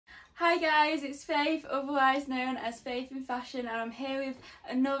Hi guys, it's Faith, otherwise known as Faithinfashion, and I'm here with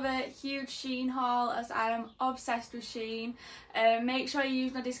another huge Shein haul as I am obsessed with Shein. Make sure you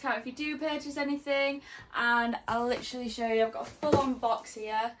use my discount if you do purchase anything, and I'll literally show you. I've got a full-on box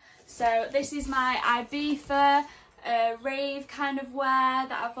here. So this is my Ibiza rave kind of wear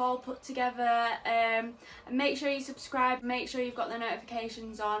that I've all put together, and make sure you subscribe, make sure you've got the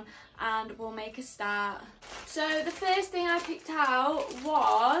notifications on, and we'll make a start. So the first thing I picked out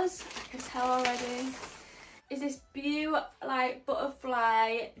was, I can tell already, is this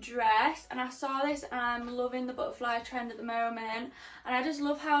butterfly dress, and I saw this and I'm loving the butterfly trend at the moment, and I just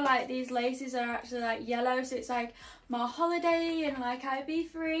love how like these laces are actually like yellow, so it's like more holiday and like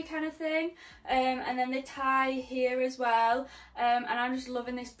Ibiza kind of thing, and then the tie here as well, and I'm just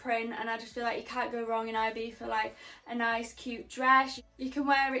loving this print, and I just feel like you can't go wrong in Ibiza for like a nice cute dress. You can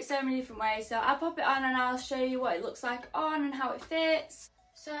wear it so many different ways, so I'll pop it on and I'll show you what it looks like on and how it fits.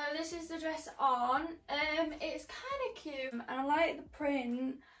 So this is the dress on. It's kind of cute and I like the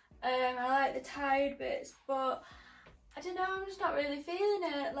print, I like the tied bits, but I don't know, I'm just not really feeling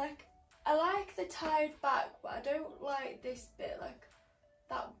it. Like, I like the tied back, but I don't like this bit, like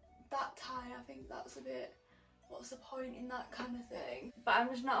that tie. I think that's a bit, what's the point in that kind of thing? But I'm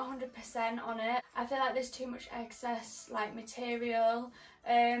just not 100% on it. I feel like there's too much excess like material.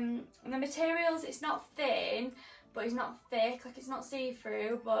 And the materials, it's not thin, but it's not thick, like it's not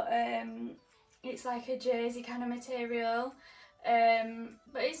see-through, but it's like a jersey kind of material,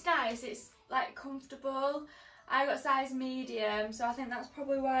 but it's nice, it's like comfortable. I got size medium, so I think that's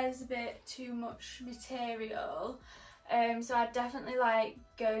probably why there's a bit too much material, so I'd definitely like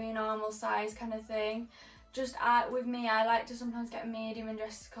going normal size kind of thing. Just with me, I like to sometimes get a medium in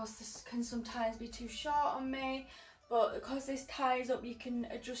dresses because this can sometimes be too short on me, but because this ties up, you can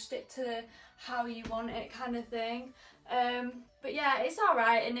adjust it to how you want it kind of thing. But yeah, it's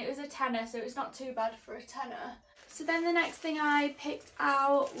alright, and it was a tenner, so it's not too bad for a tenner. So then the next thing I picked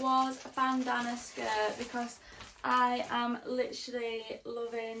out was a bandana skirt, because I am literally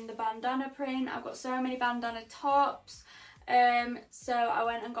loving the bandana print. I've got so many bandana tops, so I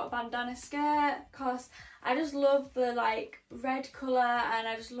went and got a bandana skirt because I just love the like red colour, and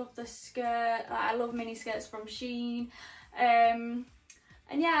I just love the skirt. Like, I love mini skirts from Shein,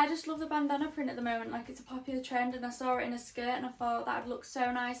 and yeah, I just love the bandana print at the moment. Like, it's a popular trend, and I saw it in a skirt and I thought that would look so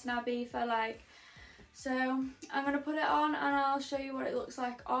nice in Ibiza, like. So I'm going to put it on and I'll show you what it looks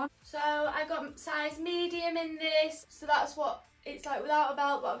like on. So I got size medium in this, so that's what it's like without a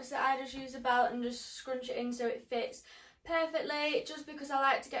belt, but obviously I just use a belt and just scrunch it in so it fits perfectly, just because I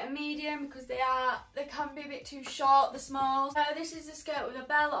like to get a medium, because they can be a bit too short, the smalls. So this is the skirt with a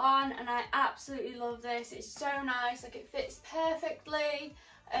belt on, and I absolutely love this. It's so nice, like it fits perfectly.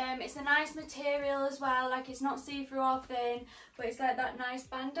 It's a nice material as well, like it's not see-through or thin, but it's like that nice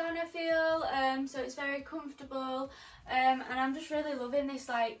bandana feel, so it's very comfortable, and I'm just really loving this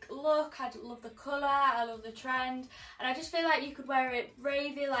like look. I love the colour, I love the trend, and I just feel like you could wear it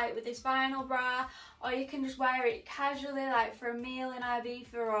ravey like with this vinyl bra, or you can just wear it casually like for a meal in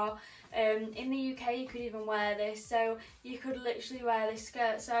Ibiza, or in the UK you could even wear this, so you could literally wear this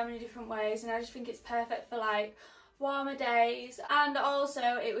skirt so many different ways, and I just think it's perfect for like warmer days. And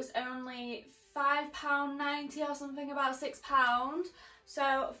also it was only £5.90 or something, about £6,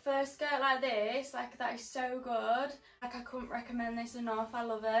 so for a skirt like this, like that is so good. Like, I couldn't recommend this enough, I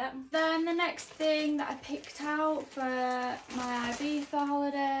love it. Then the next thing that I picked out for my Ibiza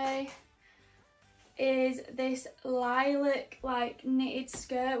holiday is this lilac like knitted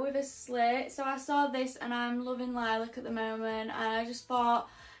skirt with a slit. So I saw this and I'm loving lilac at the moment, and I just thought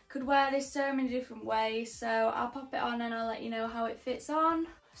could wear this so many different ways, so I'll pop it on and I'll let you know how it fits on.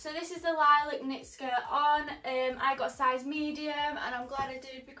 So this is the lilac knit skirt on. I got size medium, and I'm glad I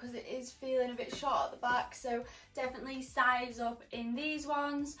did because it is feeling a bit short at the back, so definitely size up in these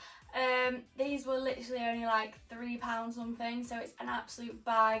ones. These were literally only like £3 something, so it's an absolute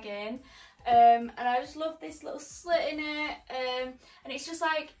bargain. And I just love this little slit in it, and it's just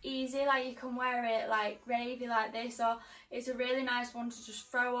like easy, like you can wear it like ravey like this, or it's a really nice one to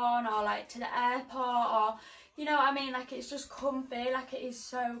just throw on, or like to the airport, or you know what I mean, like it's just comfy, like it is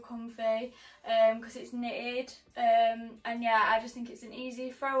so comfy, because it's knitted, and yeah, I just think it's an easy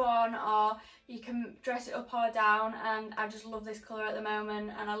throw on, or you can dress it up or down, and I just love this colour at the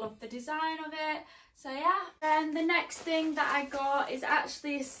moment, and I love the design of it. So yeah. Then the next thing that I got is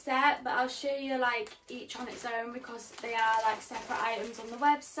actually a set, but I'll show you like each on its own because they are like separate items on the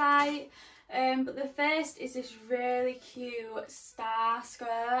website. But the first is this really cute star skirt,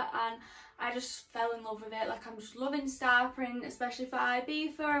 and I just fell in love with it. Like, I'm just loving star print, especially for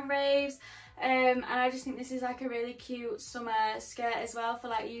Ibiza and raves. And I just think this is like a really cute summer skirt as well for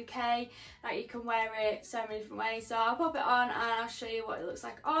like UK. Like, you can wear it so many different ways. So I'll pop it on and I'll show you what it looks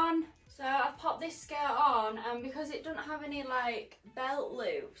like on. So I've popped this skirt on, and because it doesn't have any like belt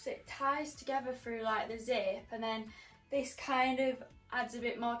loops, it ties together through like the zip, and then this kind of adds a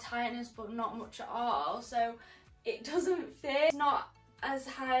bit more tightness but not much at all. So it doesn't fit. It's not as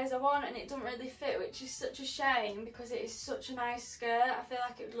high as I want, and it doesn't really fit, which is such a shame because it is such a nice skirt. I feel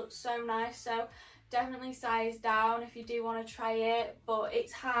like it would look so nice. So definitely size down if you do want to try it, but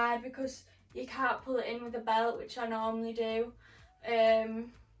it's hard because you can't pull it in with a belt, which I normally do.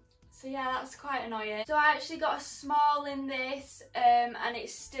 So yeah, that's quite annoying. So I actually got a small in this, and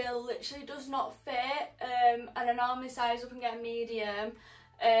it still literally does not fit, and I normally size up and get a medium,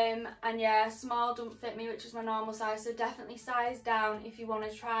 and yeah, small don't fit me, which is my normal size. So definitely size down if you want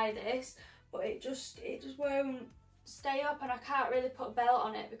to try this, but it just won't stay up, and I can't really put a belt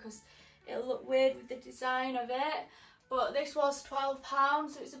on it because it'll look weird with the design of it. But this was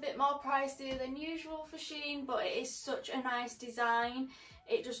 £12, so it's a bit more pricey than usual for Shein, but it is such a nice design.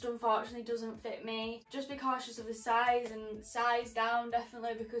 It just unfortunately doesn't fit me. Just be cautious of the size, and size down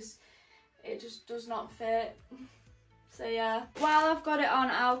definitely, because it just does not fit. So yeah, while I've got it on,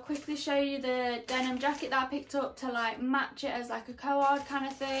 I'll quickly show you the denim jacket that I picked up to like match it as like a co-ord kind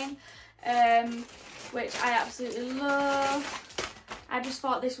of thing, which I absolutely love. I just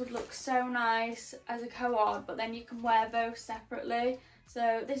thought this would look so nice as a co-ord, but then you can wear both separately.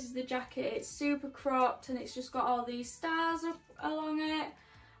 So this is the jacket. It's super cropped, and it's just got all these stars up along it,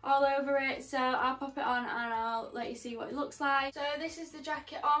 all over it. So I'll pop it on and I'll let you see what it looks like. So this is the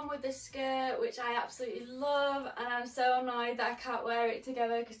jacket on with the skirt, which I absolutely love, and I'm so annoyed that I can't wear it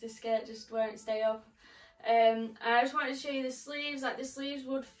together because the skirt just won't stay up. And I just wanted to show you the sleeves. Like, the sleeves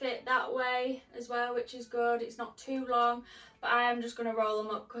would fit that way as well, which is good. It's not too long, but I am just going to roll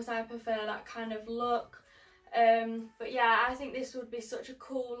them up because I prefer that kind of look. But yeah, I think this would be such a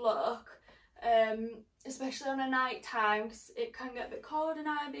cool look, especially on a night time, because it can get a bit cold in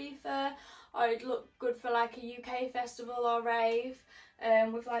Ibiza, or it'd look good for like a UK festival or rave,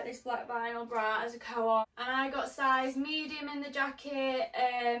 with like this black vinyl bra as a co-op. And I got size medium in the jacket,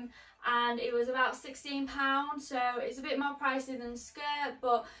 and it was about £16, so it's a bit more pricey than the skirt,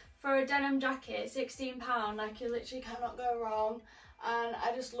 but for a denim jacket, £16, like, you literally cannot go wrong. And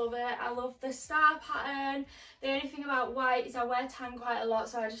I just love it. I love the star pattern. The only thing about white is I wear tan quite a lot,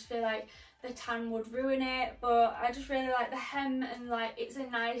 so I just feel like the tan would ruin it, but I just really like the hem, and like, it's a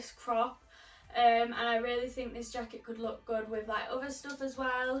nice crop, and I really think this jacket could look good with like other stuff as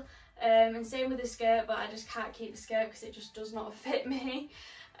well, and same with the skirt, but I just can't keep the skirt because it just does not fit me.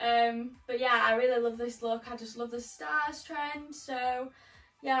 But yeah, I really love this look. I just love the stars trend. So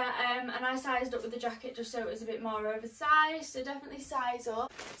yeah, and I sized up with the jacket just so it was a bit more oversized, so definitely size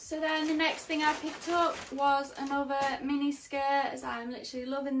up. So then the next thing I picked up was another mini skirt, as I'm literally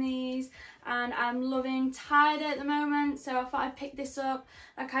loving these, and I'm loving tie-dye at the moment, so I thought I'd pick this up.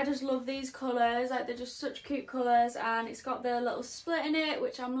 Like, I just love these colours, like, they're just such cute colours, and it's got the little split in it,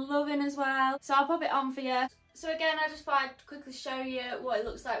 which I'm loving as well. So I'll pop it on for you. So again, I just thought I'd quickly show you what it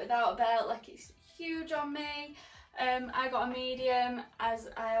looks like without a belt. Like, it's huge on me. I got a medium, as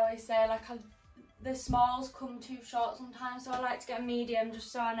I always say, like, the smalls come too short sometimes, so I like to get a medium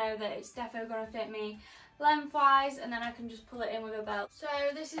just so I know that it's definitely going to fit me lengthwise, and then I can just pull it in with a belt. So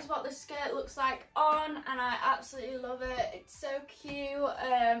this is what the skirt looks like on, and I absolutely love it. It's so cute,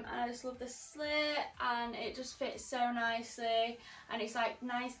 and I just love the slit, and it just fits so nicely, and it's like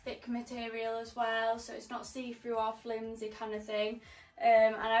nice thick material as well, so it's not see-through or flimsy kind of thing.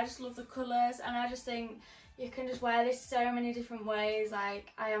 And I just love the colours, and I just think you can just wear this so many different ways.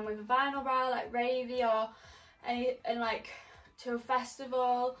 Like, I am with a vinyl bra, like ravey, or and like to a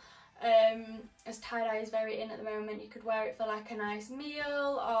festival, as tie-dye is very in at the moment. You could wear it for like a nice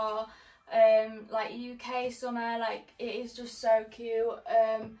meal, or like UK summer. Like, it is just so cute.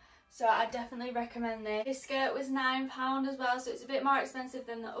 So I definitely recommend this. This skirt was £9 as well, so it's a bit more expensive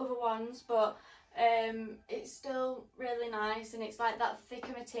than the other ones, but it's still really nice, and it's like that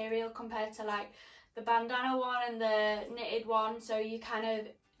thicker material compared to like the bandana one and the knitted one, so you kind of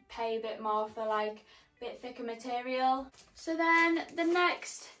pay a bit more for like a bit thicker material. So then the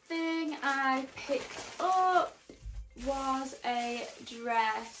next thing I picked up was a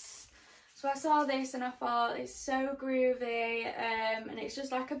dress. So I saw this and I thought, it's so groovy, and it's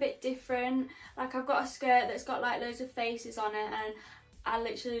just like a bit different. Like, I've got a skirt that's got like loads of faces on it, and I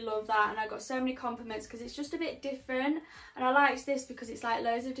literally love that, and I got so many compliments because it's just a bit different, and I liked this because it's like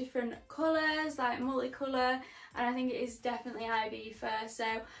loads of different colours, like multicolour, and I think it is definitely Ibiza. So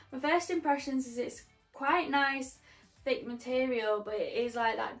my first impressions is it's quite nice thick material, but it is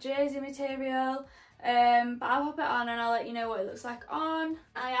like that jersey material. But I'll pop it on and I'll let you know what it looks like on.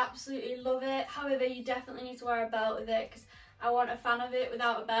 I absolutely love it. However, you definitely need to wear a belt with it because I want a fan of it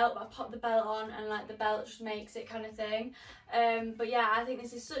without a belt, but I pop the belt on and like the belt just makes it kind of thing. But yeah, I think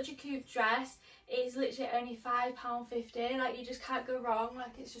this is such a cute dress. It is literally only £5.50. Like, you just can't go wrong.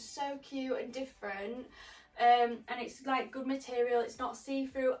 Like, it's just so cute and different. And it's like good material, it's not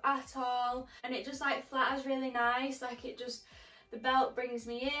see-through at all, and it just like flatters really nice. Like, it just, the belt brings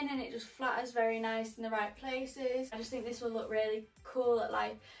me in and it just flatters very nice in the right places. I just think this will look really cool at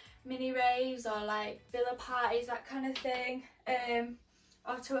like mini raves or like villa parties, that kind of thing,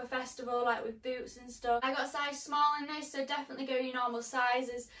 or to a festival like with boots and stuff. I got a size small in this, so definitely go your normal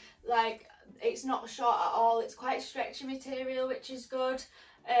sizes. Like, it's not short at all, it's quite stretchy material, which is good.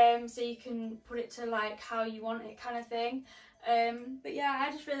 So you can put it to like how you want it, kind of thing. But yeah,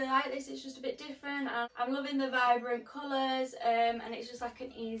 I just really like this. It's just a bit different, and I'm loving the vibrant colours, and it's just like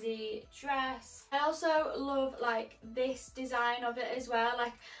an easy dress. I also love like this design of it as well.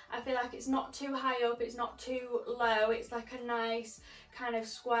 Like, I feel like it's not too high up, it's not too low, it's like a nice kind of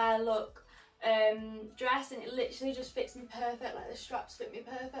square look dress, and it literally just fits me perfect. Like, the straps fit me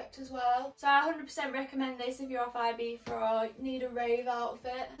perfect as well. So I 100% recommend this if you're off Ibiza or need a rave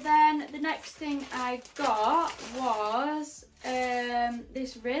outfit. Then the next thing I got was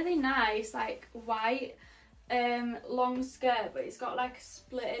this really nice like white long skirt, but it's got like a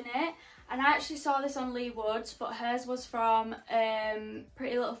split in it. And I actually saw this on Lee Woods, but hers was from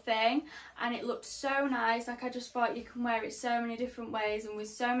Pretty Little Thing, and it looked so nice. Like, I just thought you can wear it so many different ways and with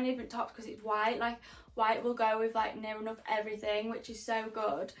so many different tops because it's white. Like, white will go with like near enough everything, which is so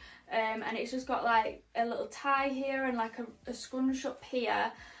good. And it's just got like a little tie here and like a scrunch up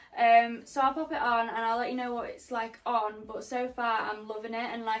here. So I'll pop it on and I'll let you know what it's like on, but so far I'm loving it.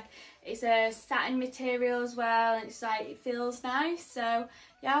 And like, it's a satin material as well, and it's like, it feels nice. So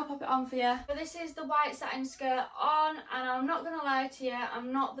yeah, I'll pop it on for you. But this is the white satin skirt on, and I'm not gonna lie to you,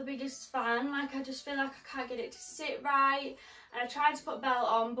 I'm not the biggest fan. Like, I just feel like I can't get it to sit right, and I tried to put a belt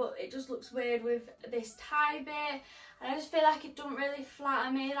on, but it just looks weird with this tie bit, and I just feel like it doesn't really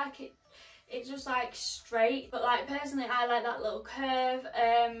flatter me. Like, it's just like straight, but like personally I like that little curve.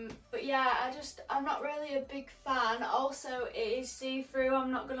 But yeah, I'm not really a big fan. Also, it is see-through,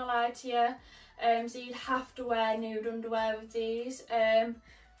 I'm not gonna lie to you, so you'd have to wear nude underwear with these.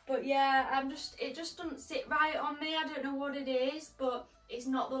 But yeah, it just doesn't sit right on me. I don't know what it is, but it's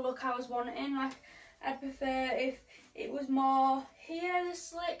not the look I was wanting. Like, I'd prefer if it was more here, the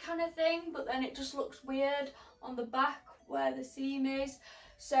slit kind of thing, but then it just looks weird on the back where the seam is.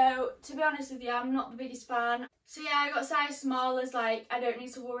 So to be honest with you, I'm not the biggest fan. So yeah, I got size small, as like, I don't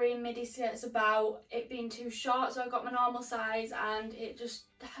need to worry in midi skirts about it being too short. So I got my normal size, and I just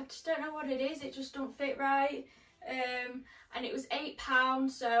don't know what it is. It just don't fit right. And it was £8,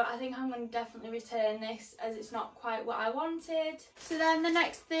 so I think I'm going to definitely return this as it's not quite what I wanted. So then the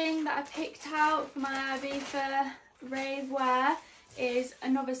next thing that I picked out for my Ibiza rave wear is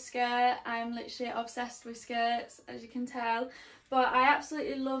another skirt. I'm literally obsessed with skirts, as you can tell. But I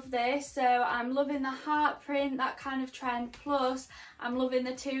absolutely love this. So I'm loving the heart print, that kind of trend, plus I'm loving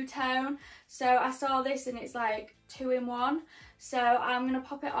the two-tone. So I saw this and it's like 2-in-1. So I'm going to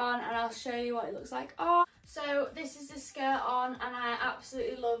pop it on and I'll show you what it looks like on. So this is the skirt on, and I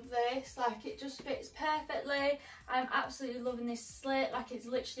absolutely love this. Like, it just fits perfectly. I'm absolutely loving this slit. Like, it's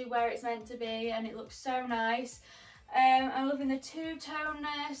literally where it's meant to be, and it looks so nice. I'm loving the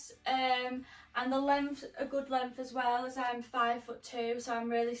two-toneness, and the length, a good length as well, as I'm 5'2", so I'm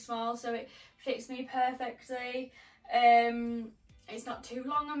really small, so it fits me perfectly. It's not too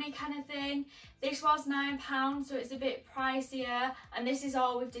long on me, kind of thing. This was £9, so it's a bit pricier, and this is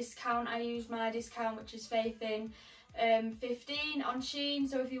all with discount. I used my discount, which is Faithinfashion on Shein.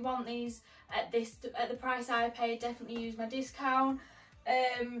 So if you want these at the price I paid, definitely use my discount.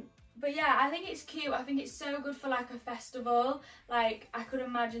 But yeah, I think it's cute. I think it's so good for like a festival. Like, I could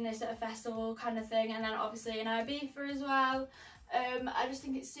imagine this at a festival kind of thing, and then obviously in Ibiza as well. I just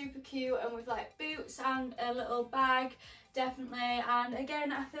think it's super cute, and with like boots and a little bag, definitely. And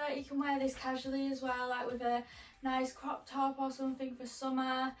again, I feel like you can wear this casually as well, like with a nice crop top or something for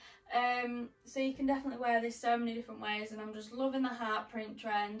summer. So you can definitely wear this so many different ways, and I'm just loving the heart print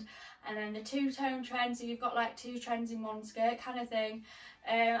trend, and then the two-tone trend, so you've got like two trends in one skirt kind of thing.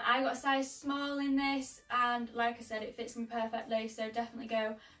 I got a size small in this, and like I said, it fits me perfectly, so definitely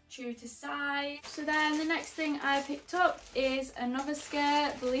go true to size. So then the next thing I picked up is another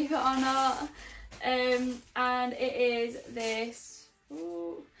skirt, believe it or not, and it is this,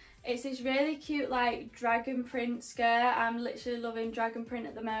 ooh, it's this really cute like dragon print skirt. I'm literally loving dragon print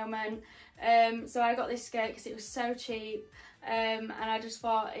at the moment. So I got this skirt because it was so cheap, and I just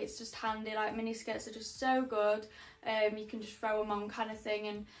thought it's just handy. Like, mini skirts are just so good. You can just throw them on kind of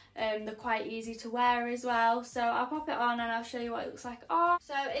thing, and they're quite easy to wear as well. So I'll pop it on and I'll show you what it looks like on.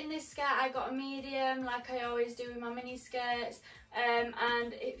 So in this skirt I got a medium, like I always do with my mini skirts,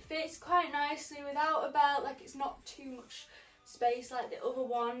 and it fits quite nicely without a belt. Like, it's not too much space like the other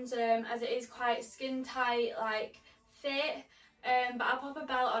ones, as it is quite skin tight like fit. But I'll pop a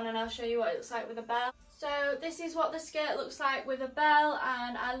belt on and I'll show you what it looks like with a belt. So this is what the skirt looks like with a belt,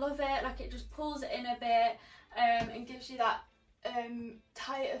 and I love it. Like, it just pulls it in a bit, and gives you that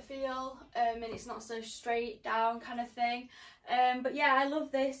tighter feel, and it's not so straight down kind of thing. But yeah, I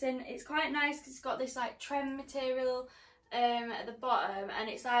love this, and it's quite nice because it's got this like trend material at the bottom, and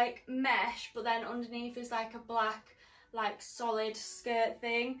it's like mesh, but then underneath is like a black like solid skirt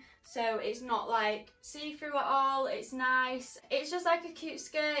thing, so it's not like see-through at all. It's nice. It's just like a cute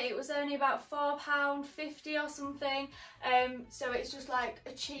skirt. It was only about £4.50 or something, so it's just like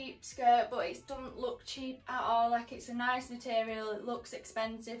a cheap skirt, but it doesn't look cheap at all. Like, it's a nice material, it looks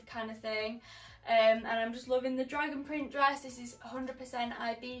expensive kind of thing. And I'm just loving the dragon print dress. This is 100%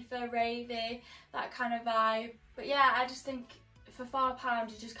 Ibiza Rave, that kind of vibe. But yeah, I just think for £4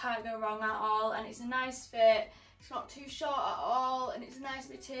 you just can't go wrong at all, and it's a nice fit. It's not too short at all, and it's a nice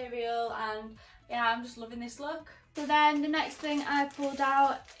material, and yeah, I'm just loving this look. So then the next thing I pulled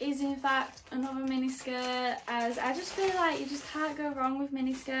out is in fact another mini skirt, as I just feel like you just can't go wrong with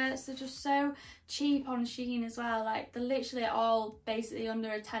mini skirts. They're just so cheap on Shein as well. Like, they're literally all basically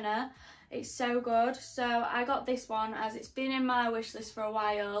under a tenner. It's so good. So I got this one as it's been in my wish list for a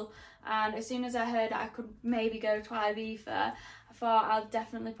while, and as soon as I heard I could maybe go to Ibiza, I thought I'll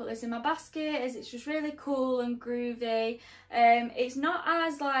definitely put this in my basket, as it's just really cool and groovy. It's not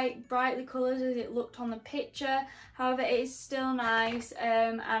as like brightly coloured as it looked on the picture, however it is still nice,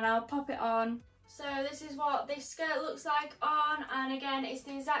 and I'll pop it on. So this is what this skirt looks like on, and again it's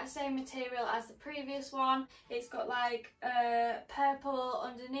the exact same material as the previous one. It's got like purple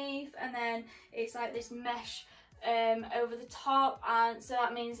underneath, and then it's like this mesh over the top, and so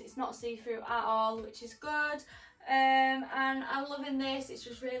that means it's not see-through at all, which is good. And I'm loving this. It's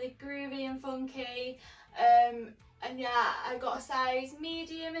just really groovy and funky, and yeah, I got a size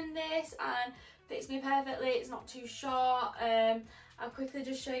medium in this and fits me perfectly. It's not too short. I'll quickly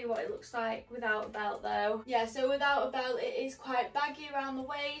just show you what it looks like without a belt though. Yeah, so without a belt it is quite baggy around the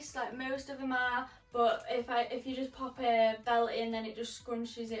waist, like most of them are, but if you just pop a belt in, then it just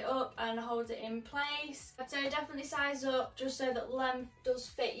scrunches it up and holds it in place. I'd say definitely size up, just so that length does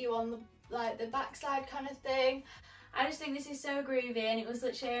fit you on the backside kind of thing. I just think this is so groovy, and it was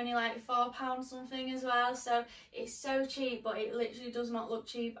literally only like £4 something as well, so it's so cheap, but it literally does not look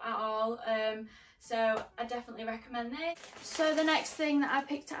cheap at all. So I definitely recommend this. So the next thing that I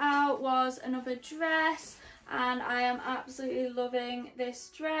picked out was another dress, and I am absolutely loving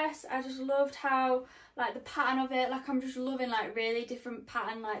this dress. I just loved how, like, the pattern of it, like, I'm just loving like really different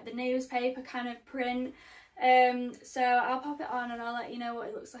pattern, like the newspaper kind of print. So I'll pop it on and I'll let you know what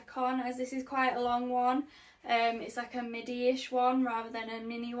it looks like on, as this is quite a long one. It's like a midi-ish one rather than a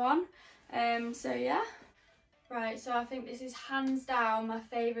mini one. So yeah. Right, so I think this is hands down my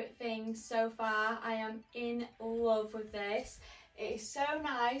favourite thing so far. I am in love with this. It is so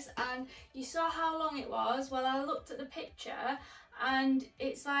nice, and you saw how long it was. Well, I looked at the picture and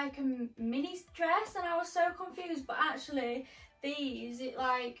it's like a mini dress, and I was so confused, but actually these, it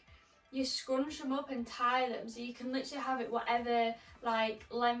like, you scrunch them up and tie them, so you can literally have it whatever like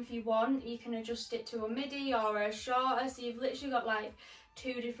length you want. You can adjust it to a midi or a shorter, so you've literally got like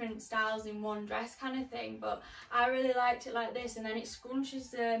two different styles in one dress kind of thing. But I really liked it like this, and then it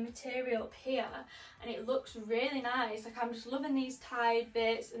scrunches the material up here and it looks really nice. Like, I'm just loving these tied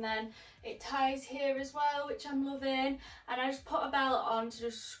bits, and then it ties here as well, which I'm loving, and I just put a belt on to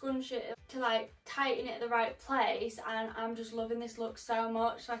just scrunch it to like tighten it at the right place, and I'm just loving this look so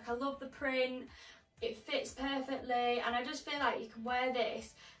much. Like, I love the print, it fits perfectly, and I just feel like you can wear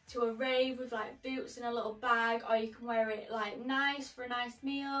this to a rave with like boots and a little bag, or you can wear it like nice for a nice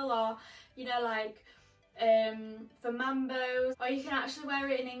meal, or you know, like for Mambos, or you can actually wear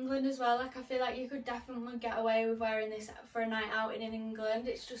it in England as well. Like, I feel like you could definitely get away with wearing this for a night out in England.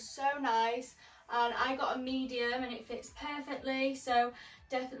 It's just so nice, and I got a medium and it fits perfectly, so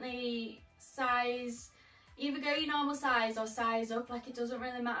definitely size either go your normal size or size up. Like, it doesn't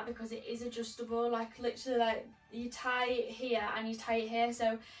really matter because it is adjustable. Like, literally, like, you tie it here and you tie it here,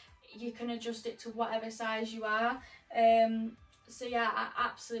 so you can adjust it to whatever size you are. So yeah, I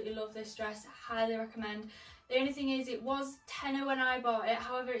absolutely love this dress. Highly recommend. The only thing is, it was tenner when I bought it,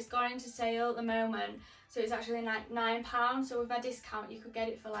 however it's gone into sale at the moment, so it's actually like £9. So with a discount you could get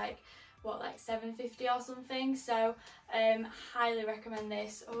it for like, what, like £7.50 or something. So highly recommend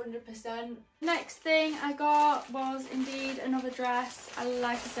this, 100%. Next thing I got was indeed another dress.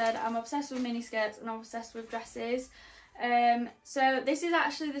 Like I said, I'm obsessed with mini skirts and I'm obsessed with dresses. So this is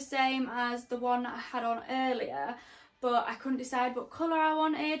actually the same as the one that I had on earlier, but I couldn't decide what colour I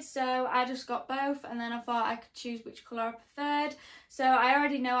wanted, so I just got both, and then I thought I could choose which colour I preferred. So I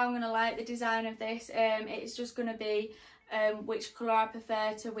already know I'm going to like the design of this. It's just going to be which colour I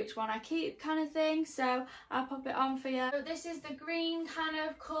prefer to which one I keep, kind of thing. So I'll pop it on for you. So this is the green kind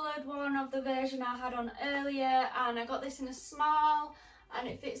of coloured one of the version I had on earlier, and I got this in a small, and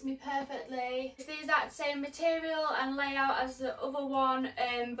it fits me perfectly. It's the exact same material and layout as the other one,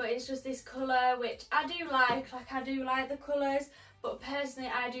 but it's just this colour, which I do like I do like the colours, but personally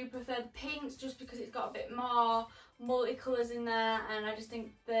I do prefer the pinks just because it's got a bit more multicolours in there, and I just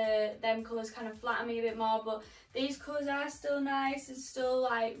think them colours kind of flatter me a bit more. But these colours are still nice and still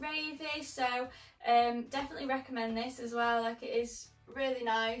like ravey, so definitely recommend this as well. Like, it is really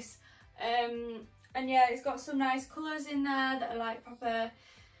nice. And yeah, it's got some nice colours in there that are like proper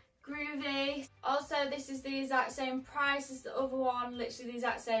groovy. Also, this is the exact same price as the other one, literally the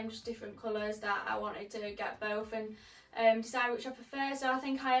exact same, just different colours, that I wanted to get both and decide which I prefer. So I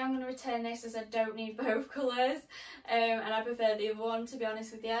think I am going to return this, as I don't need both colours, and I prefer the other one, to be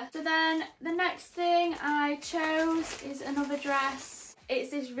honest with you. So then the next thing I chose is another dress.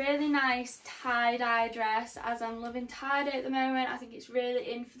 It's this really nice tie-dye dress, as I'm loving tie-dye at the moment. I think it's really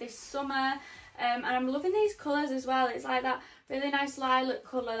in for this summer. And I'm loving these colours as well. It's like that really nice lilac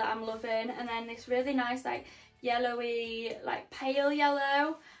colour that I'm loving, and then this really nice like yellowy, like pale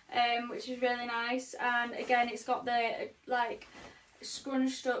yellow, which is really nice. And again, it's got the like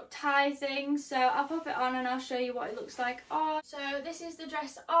scrunched up tie thing, so I'll pop it on and I'll show you what it looks like on. So this is the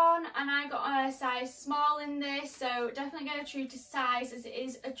dress on, and I got a size small in this, so definitely go true to size as it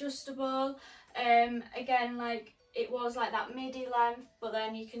is adjustable. Again, like, it was like that midi length, but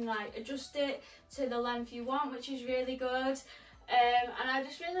then you can like adjust it to the length you want, which is really good. And I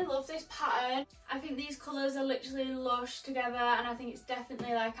just really love this pattern. I think these colours are literally lush together, and I think it's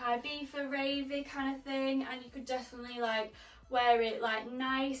definitely like Ibiza ravey kind of thing, and you could definitely like wear it like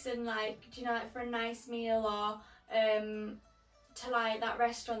nice and like, do you know, like for a nice meal, or to like that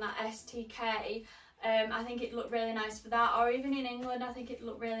restaurant, that STK. I think it'd look really nice for that, or even in England I think it'd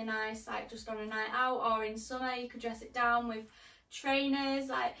look really nice like just on a night out, or in summer you could dress it down with trainers.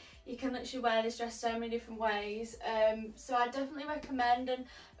 Like, you can literally wear this dress so many different ways. So I definitely recommend, and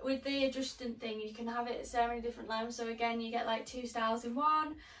with the adjusting thing you can have it at so many different lengths, so again you get like 2 styles in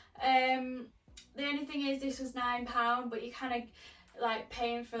one. The only thing is, this was £9, but you kind of like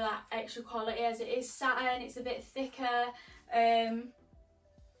paying for that extra quality, as it is satin, it's a bit thicker,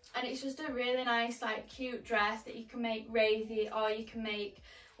 and it's just a really nice like cute dress that you can make ravey, or you can make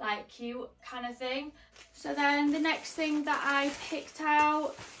like cute kind of thing. So then the next thing that I picked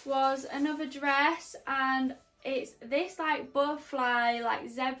out was another dress, and it's this like butterfly like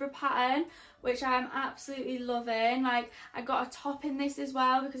zebra pattern, which I'm absolutely loving. Like, I got a top in this as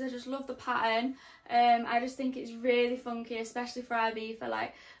well because I just love the pattern. I just think it's really funky, especially for Ibiza.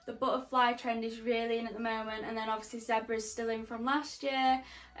 Like, the butterfly trend is really in at the moment, and then obviously zebra is still in from last year.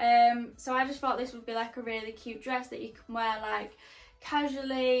 So I just thought this would be like a really cute dress that you can wear like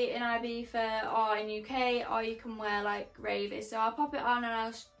casually in Ibiza or in UK, or you can wear like ravey. So I'll pop it on and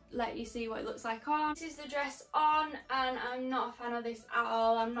I'll let you see what it looks like on. This is the dress on, and I'm not a fan of this at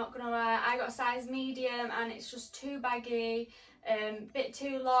all, I'm not gonna lie. I got a size medium and it's just too baggy, bit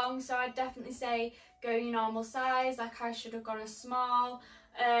too long, so I'd definitely say go your normal size. Like, I should have gone a small.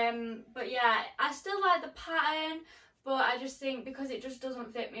 But yeah, I still like the pattern, but I just think because it just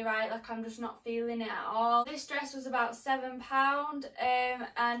doesn't fit me right, like, I'm just not feeling it at all. This dress was about £7,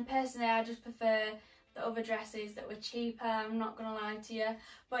 and personally I just prefer the other dresses that were cheaper, I'm not gonna lie to you.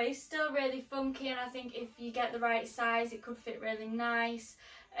 But it's still really funky, and I think if you get the right size it could fit really nice,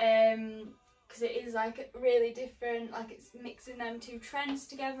 because it is like really different, like it's mixing them two trends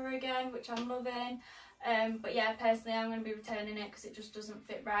together again, which I'm loving. But yeah, personally I'm going to be returning it because it just doesn't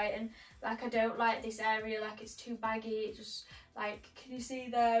fit right, and like, I don't like this area, like it's too baggy. It just, like, can you see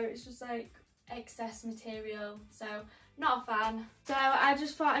there, it's just like excess material, so not a fan. So I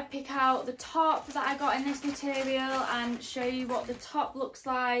just thought I'd pick out the top that I got in this material and show you what the top looks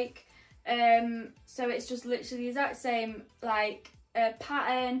like. So it's just literally the exact same like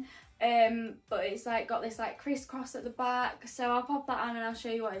pattern, but it's like got this like crisscross at the back. So I'll pop that on and I'll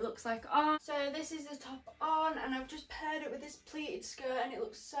show you what it looks like on. So this is the top on, and I've just paired it with this pleated skirt and it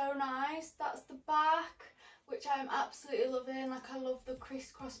looks so nice. That's the back, which I'm absolutely loving. Like, I love the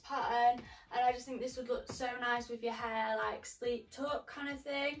crisscross pattern, and I just think this would look so nice with your hair like sleeked up kind of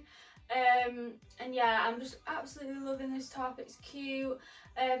thing. And yeah, I'm just absolutely loving this top. It's cute.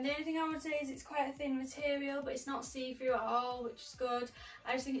 The only thing I would say is it's quite a thin material, but it's not see-through at all, which is good.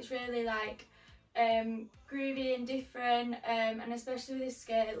 I just think it's really like groovy and different, and especially with this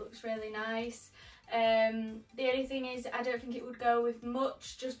skirt it looks really nice. The only thing is I don't think it would go with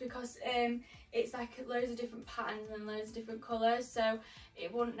much, just because it's like loads of different patterns and loads of different colours, so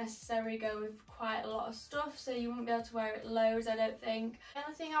it wouldn't necessarily go with quite a lot of stuff, so you wouldn't be able to wear it loads, I don't think. The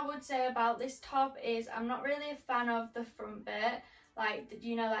only thing I would say about this top is I'm not really a fan of the front bit, like,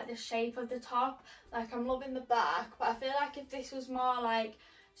 you know, like the shape of the top. Like, I'm loving the back, but I feel like if this was more like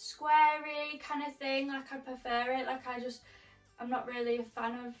squarey kind of thing, like, I'd prefer it. Like, I'm not really a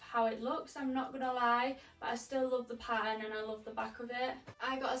fan of how it looks, I'm not gonna lie, but I still love the pattern and I love the back of it.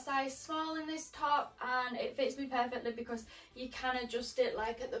 I got a size small in this top and it fits me perfectly because you can adjust it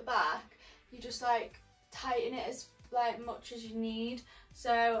like at the back. You just like tighten it as like much as you need.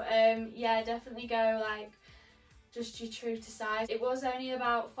 So yeah, definitely go like just your true to size. It was only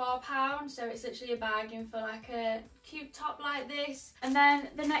about £4, so it's literally a bargain for like a cute top like this. And then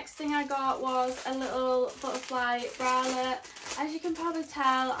the next thing I got was a little butterfly bralette. As you can probably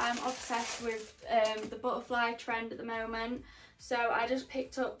tell, I'm obsessed with the butterfly trend at the moment. So I just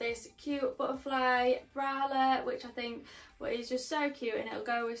picked up this cute butterfly bralette, which I think is just so cute and it'll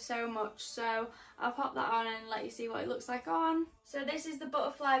go with so much. So I'll pop that on and let you see what it looks like on. So this is the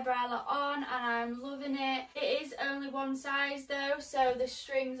butterfly bralette on and I'm loving it. It is only one size though, so the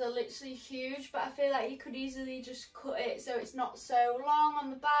strings are literally huge, but I feel like you could easily just cut it so it's not so long on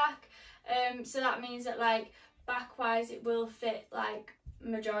the back. So that means that like back wise it will fit like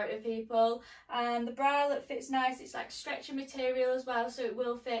majority of people, and the bralette fits nice. It's like stretchy material as well, so it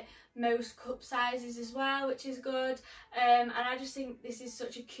will fit most cup sizes as well, which is good. And I just think this is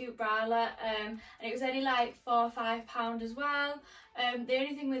such a cute bralette, and it was only like £4 or £5 as well. The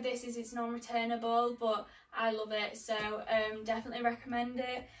only thing with this is it's non-returnable, but I love it, so definitely recommend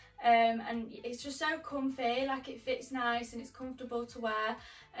it. And it's just so comfy, like it fits nice and it's comfortable to wear,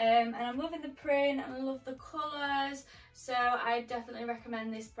 and I'm loving the print and I love the colours, so I definitely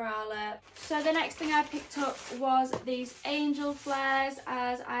recommend this bralette. So the next thing I picked up was these angel flares,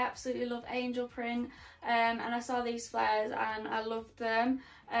 as I absolutely love angel print, and I saw these flares and I loved them.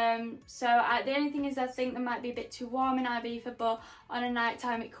 The only thing is I think they might be a bit too warm in Ibiza, but on a night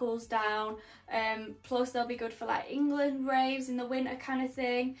time it cools down. Plus they'll be good for like England raves in the winter kind of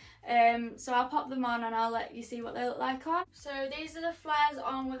thing. So I'll pop them on and I'll let you see what they look like on. So these are the flares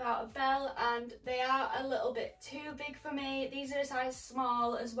on without a belt, and they are a little bit too big for me. These are a size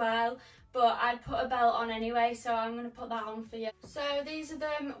small as well, but I'd put a belt on anyway, so I'm going to put that on for you. So these are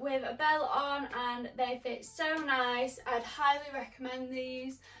them with a belt on and they fit so nice. I'd highly recommend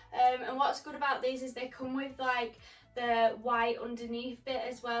these. And what's good about these is they come with like the white underneath bit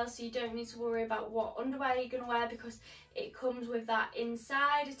as well, so you don't need to worry about what underwear you're going to wear, because it comes with that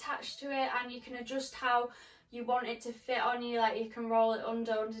inside attached to it, and you can adjust how you want it to fit on you. Like you can roll it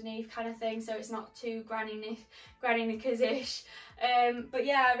underneath kind of thing, so it's not too granny knickers-ish. But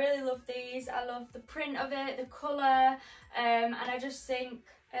yeah, I really love these. I love the print of it, the colour, and I just think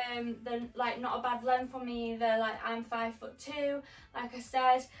they're like not a bad length for me either. Like I'm 5'2", like I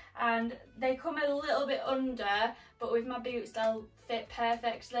said, and they come a little bit under, but with my boots they'll fit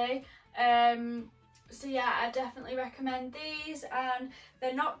perfectly. So yeah, I definitely recommend these, and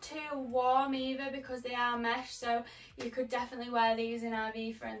they're not too warm either because they are mesh, so you could definitely wear these in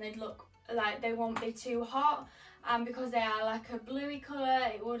Ibiza and they'd look like they won't be too hot, and because they are like a bluey colour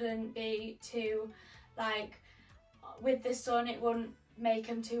it wouldn't be too, like with the sun it wouldn't make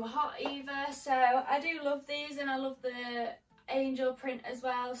them too hot either. So I do love these, and I love the angel print as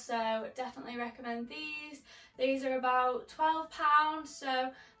well, so definitely recommend these. These are about £12,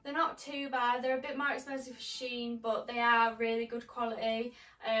 so they're not too bad. They're a bit more expensive for Shein, but they are really good quality.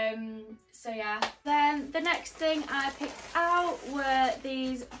 So yeah. Then the next thing I picked out were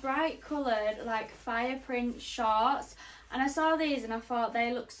these bright coloured like fire print shorts, and I saw these and I thought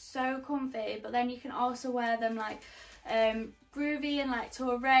they look so comfy, but then you can also wear them like groovy and like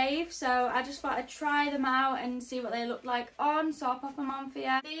to a rave, so I just thought I'd try them out and see what they look like on, so I'll pop them on for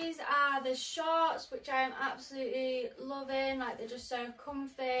you. These are the shorts, which I am absolutely loving. Like they're just so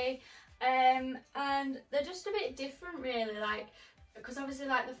comfy, and they're just a bit different really. Like because obviously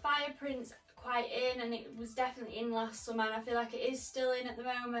like the fire print's quite in, and it was definitely in last summer, and I feel like it is still in at the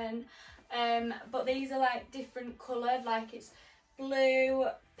moment. But these are like different coloured, like it's blue,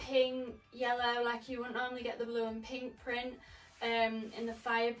 pink, yellow, like you wouldn't normally get the blue and pink print in the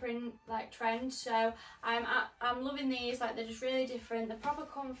fire print like trend. So I'm loving these, like they're just really different, they're proper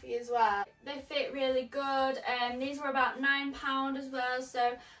comfy as well, they fit really good. These were about £9 as well,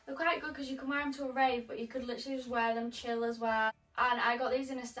 so they're quite good because you can wear them to a rave, but you could literally just wear them chill as well. And I got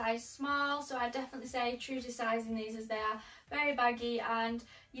these in a size small, so I definitely say true to size in these, as they are very baggy, and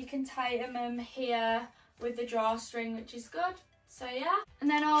you can tighten them here with the drawstring, which is good. So yeah. And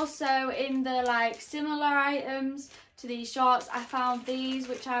then also in the like similar items to these shorts, I found these,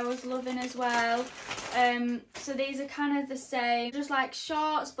 which I was loving as well. So these are kind of the same, just like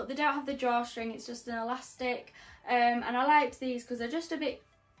shorts, but they don't have the drawstring, it's just an elastic. And I liked these because they're just a bit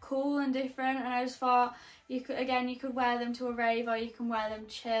cool and different, and I just thought you could wear them to a rave, or you can wear them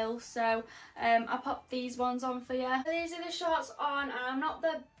chill. So I popped these ones on for you. So these are the shorts on, and I'm not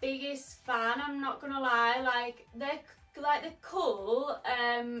the biggest fan, I'm not gonna lie. Like they're cool,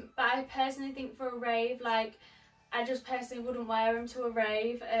 but I personally think for a rave, like I just personally wouldn't wear them to a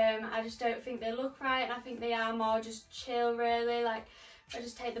rave. I just don't think they look right, and I think they are more just chill really. Like if I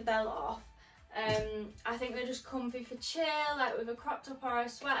just take the belt off, I think they're just comfy for chill, like with a crop top or a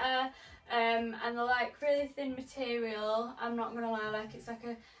sweater. And they're like really thin material, I'm not gonna lie, like it's like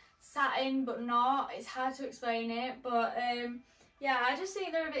a satin but not, it's hard to explain it, but yeah, I just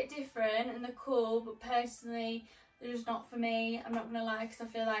think they're a bit different and they're cool, but personally they're just not for me, I'm not gonna lie, because I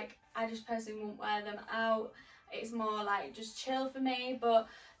feel like I just personally won't wear them out. It's more like just chill for me, but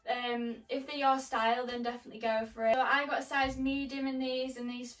if they're your style, then definitely go for it. So I got a size medium in these, and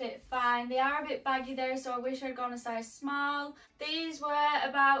these fit fine. They are a bit baggy though, so I wish I'd gone a size small. These were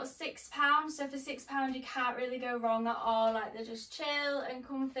about £6, so for £6 you can't really go wrong at all. Like they're just chill and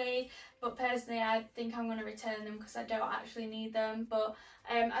comfy, but personally I think I'm going to return them because I don't actually need them. But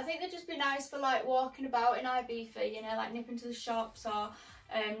I think they'd just be nice for like walking about in Ibiza, you know, like nipping to the shops, or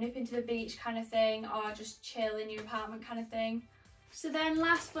nipping to the beach kind of thing, or just chill in your apartment kind of thing. So then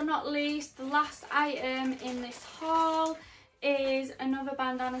last but not least, the last item in this haul is another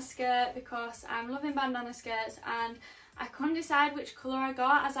bandana skirt, because I'm loving bandana skirts, and I couldn't decide which colour I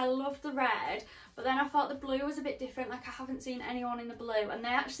got, as I loved the red, but then I thought the blue was a bit different, like I haven't seen anyone in the blue, and they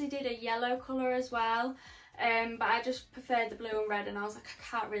actually did a yellow colour as well, but I just preferred the blue and red, and I was like,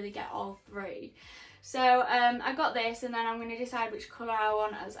 I can't really get all three. So I got this, and then I'm going to decide which colour I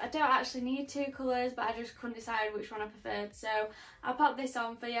want, as I don't actually need two colours, but I just couldn't decide which one I preferred, so I'll pop this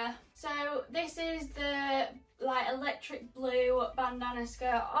on for you. So this is the like electric blue bandana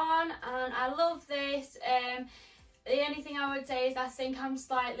skirt on, and I love this. The only thing I would say is I think I'm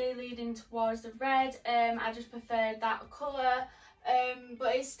slightly leaning towards the red. I just preferred that colour,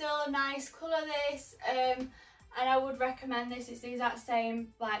 but it's still a nice colour, this. And I would recommend this. It's the exact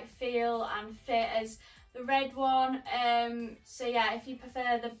same like feel and fit as the red one. So yeah, if you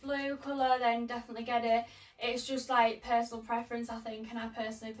prefer the blue colour, then definitely get it. It's just like personal preference, I think, and I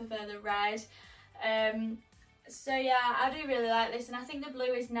personally prefer the red. So yeah, I do really like this, and I think the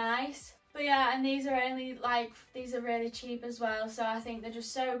blue is nice. But yeah, and these are only like, these are really cheap as well, so I think they're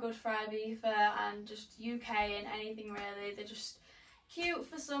just so good for Ibiza and just UK and anything really. They're just cute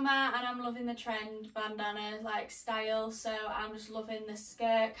for summer, and I'm loving the trend bandana like style, so I'm just loving the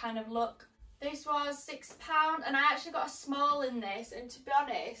skirt kind of look. This was £6, and I actually got a small in this, and to be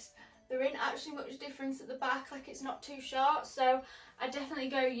honest, there ain't actually much difference at the back, like it's not too short, so I definitely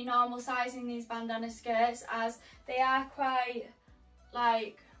go your normal size in these bandana skirts, as they are quite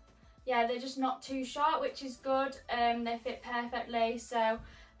like, yeah, they're just not too short, which is good. They fit perfectly, so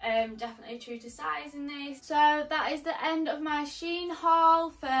definitely true to size in this. So that is the end of my Shein haul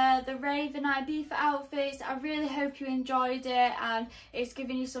for the Rave and Ibiza outfits. I really hope you enjoyed it, and it's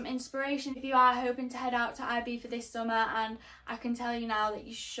given you some inspiration if you are hoping to head out to Ibiza this summer, and I can tell you now that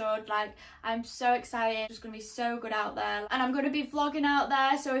you should. Like, I'm so excited, it's going to be so good out there, and I'm going to be vlogging out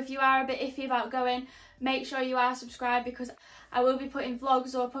there, so if you are a bit iffy about going, make sure you are subscribed, because I will be putting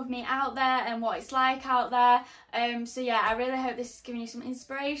vlogs up of me out there and what it's like out there. So yeah, I really hope this is giving you some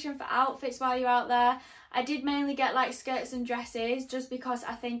inspiration for outfits while you're out there. I did mainly get like skirts and dresses, just because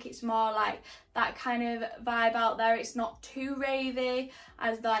I think it's more like that kind of vibe out there. It's not too ravey,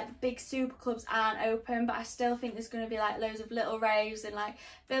 as like the big super clubs aren't open, but I still think there's going to be like loads of little raves and like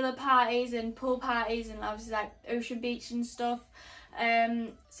villa parties and pool parties and obviously like ocean beach and stuff.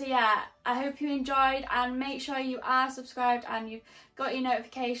 So yeah, I hope you enjoyed, and make sure you are subscribed and you've got your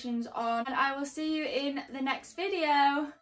notifications on, and I will see you in the next video.